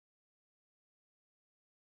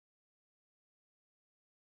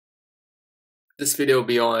This video will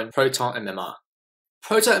be on Proton NMR.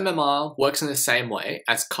 Proton NMR works in the same way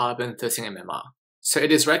as carbon-13 NMR. So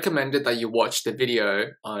it is recommended that you watch the video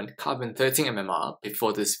on carbon-13 NMR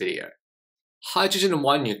before this video. Hydrogen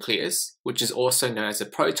 1 nucleus, which is also known as a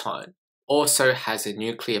proton, also has a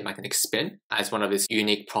nuclear magnetic spin as one of its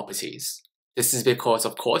unique properties. This is because,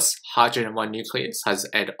 of course, hydrogen 1 nucleus has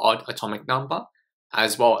an odd atomic number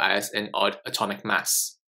as well as an odd atomic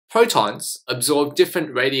mass. Protons absorb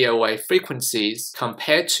different radio wave frequencies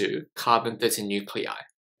compared to carbon-13 nuclei.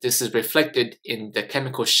 This is reflected in the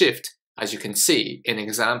chemical shift, as you can see in an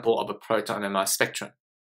example of a proton NMR spectrum.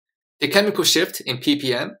 The chemical shift in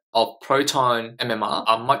ppm of proton NMR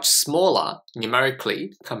are much smaller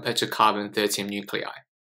numerically compared to carbon-13 nuclei.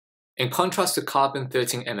 In contrast to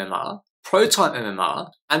carbon-13 NMR, proton NMR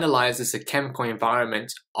analyzes the chemical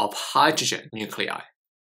environment of hydrogen nuclei.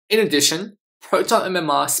 In addition, proton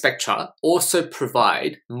NMR spectra also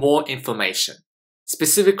provide more information.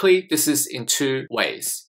 Specifically, this is in two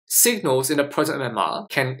ways. Signals in a proton NMR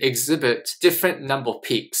can exhibit different number of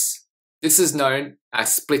peaks. This is known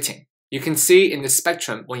as splitting. You can see in the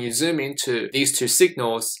spectrum when you zoom into these two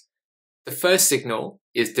signals, the first signal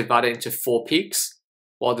is divided into 4 peaks,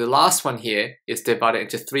 while the last one here is divided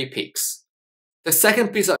into 3 peaks. The second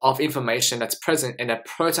piece of information that's present in a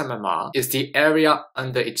proton NMR is the area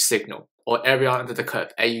under each signal, or area under the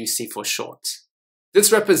curve, AUC for short.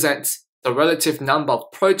 This represents the relative number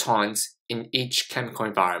of protons in each chemical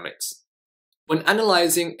environment. When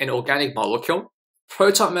analyzing an organic molecule,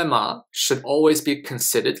 proton NMR should always be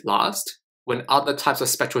considered last when other types of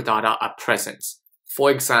spectral data are present, for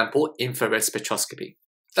example, infrared spectroscopy.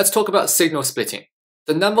 Let's talk about signal splitting.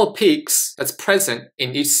 The number of peaks that's present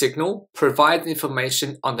in each signal provides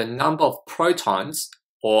information on the number of protons,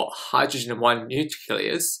 or hydrogen 1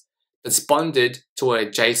 nucleus, that's bonded to an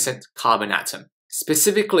adjacent carbon atom.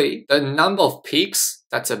 Specifically, the number of peaks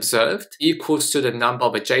that's observed equals to the number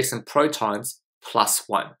of adjacent protons plus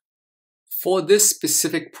 1. For this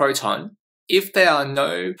specific proton, if there are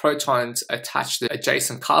no protons attached to the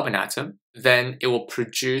adjacent carbon atom, then it will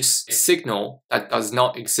produce a signal that does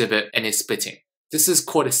not exhibit any splitting. This is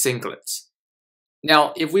called a singlet.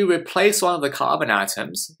 Now, if we replace one of the carbon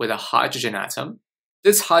atoms with a hydrogen atom,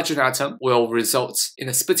 this hydrogen atom will result in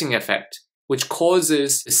a splitting effect, which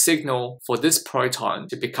causes the signal for this proton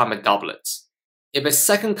to become a doublet. If a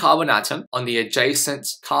second carbon atom on the adjacent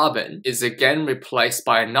carbon is again replaced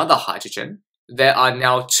by another hydrogen, there are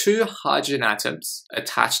now 2 hydrogen atoms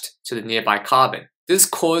attached to the nearby carbon. This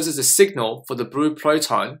causes a signal for the blue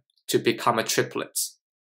proton to become a triplet.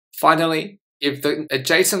 Finally, if the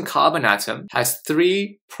adjacent carbon atom has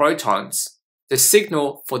 3 protons, the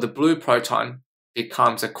signal for the blue proton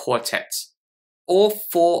becomes a quartet. All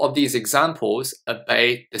 4 of these examples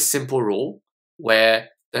obey the simple rule where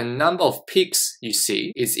the number of peaks you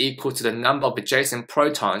see is equal to the number of adjacent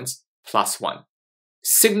protons plus 1.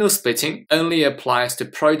 Signal splitting only applies to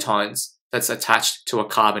protons that's attached to a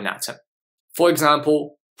carbon atom. For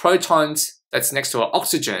example, protons that's next to an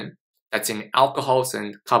oxygen that's in alcohols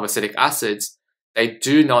and carboxylic acids, they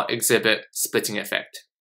do not exhibit splitting effect.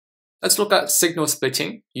 Let's look at signal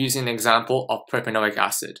splitting using an example of propanoic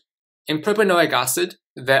acid. In propanoic acid,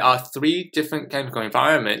 there are 3 different chemical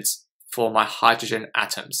environments for my hydrogen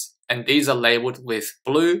atoms, and these are labeled with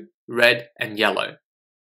blue, red, and yellow.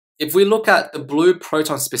 If we look at the blue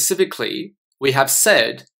proton specifically, we have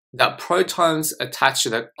said that protons attached to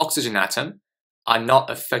the oxygen atom are not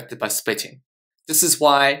affected by splitting. This is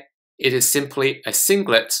why it is simply a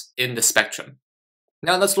singlet in the spectrum.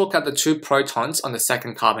 Now let's look at the 2 protons on the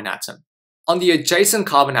second carbon atom. On the adjacent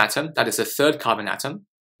carbon atom, that is the third carbon atom,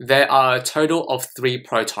 there are a total of 3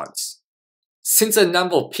 protons. Since the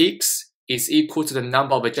number of peaks is equal to the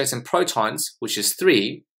number of adjacent protons, which is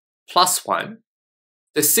 3, plus 1,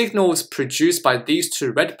 the signals produced by these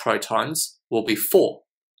 2 red protons will be 4.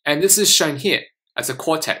 And this is shown here as a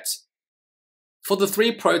quartet. For the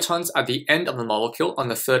 3 protons at the end of the molecule on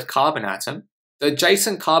the third carbon atom, the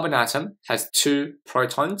adjacent carbon atom has 2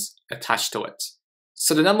 protons attached to it.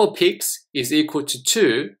 So the number of peaks is equal to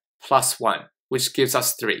 2 plus 1, which gives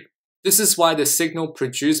us 3. This is why the signal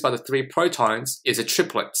produced by the 3 protons is a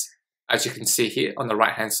triplet, as you can see here on the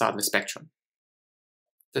right-hand side of the spectrum.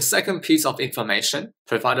 The second piece of information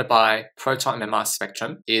provided by proton NMR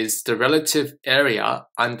spectrum is the relative area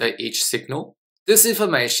under each signal. This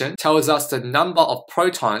information tells us the number of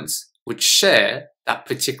protons which share that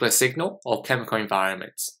particular signal or chemical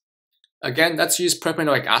environment. Again, let's use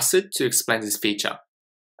propanoic acid to explain this feature.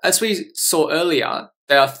 As we saw earlier,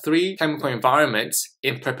 there are 3 chemical environments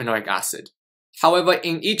in propanoic acid. However,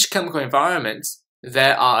 in each chemical environment,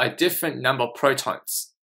 there are a different number of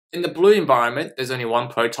protons. In the blue environment, there's only one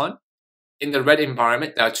proton. In the red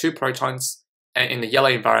environment, there are 2 protons. And in the yellow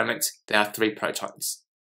environment, there are 3 protons.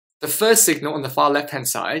 The first signal on the far left-hand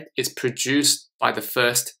side is produced by the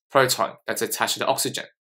first proton that's attached to the oxygen.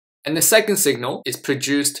 And the second signal is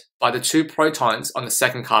produced by the 2 protons on the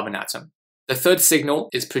second carbon atom. The third signal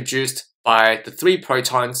is produced by the 3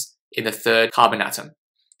 protons in the third carbon atom.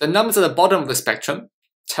 The numbers at the bottom of the spectrum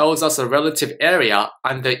tells us a relative area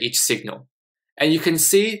under each signal. And you can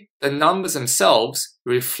see the numbers themselves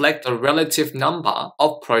reflect the relative number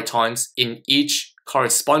of protons in each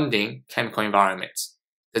corresponding chemical environment.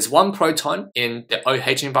 There's 1 proton in the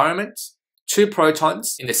OH environment, 2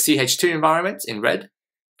 protons in the CH2 environment in red,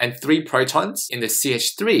 and 3 protons in the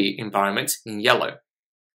CH3 environment in yellow.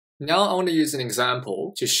 Now I want to use an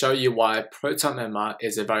example to show you why proton NMR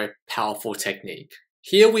is a very powerful technique.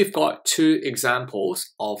 Here we've got 2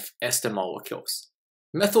 examples of ester molecules,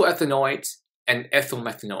 methyl ethanoate and ethyl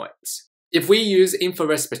methanoate. If we use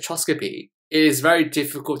infrared spectroscopy, it is very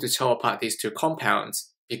difficult to tell apart these 2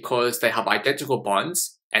 compounds because they have identical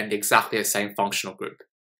bonds and exactly the same functional group.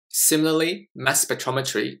 Similarly, mass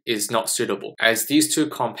spectrometry is not suitable as these 2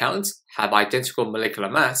 compounds have identical molecular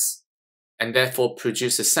mass and therefore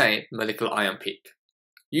produce the same molecular ion peak.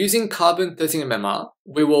 Using carbon-13 NMR,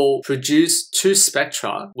 we will produce 2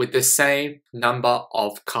 spectra with the same number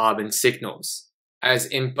of carbon signals, as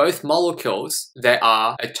in both molecules there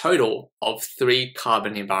are a total of 3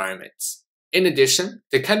 carbon environments. In addition,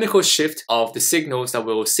 the chemical shift of the signals that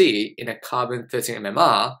we will see in a carbon-13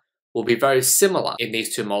 NMR will be very similar in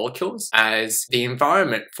these 2 molecules, as the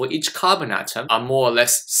environment for each carbon atom are more or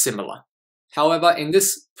less similar. However, in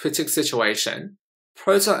this particular situation,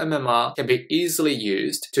 proton NMR can be easily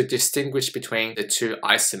used to distinguish between the 2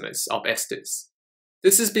 isomers of esters.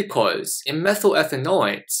 This is because in methyl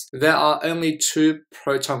ethanoate, there are only 2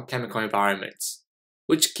 proton chemical environments,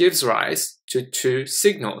 which gives rise to 2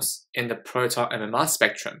 signals in the proton NMR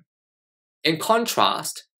spectrum. In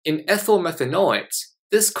contrast, in ethyl methanoate,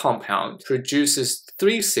 this compound produces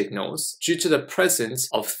 3 signals due to the presence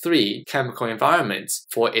of 3 chemical environments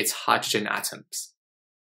for its hydrogen atoms.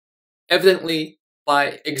 Evidently,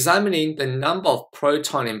 by examining the number of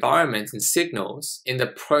proton environments and signals in the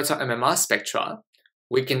proton NMR spectra,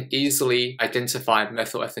 we can easily identify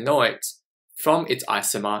methyl ethanoate from its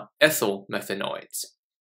isomer ethyl methanoate.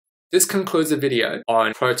 This concludes the video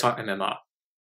on proton NMR.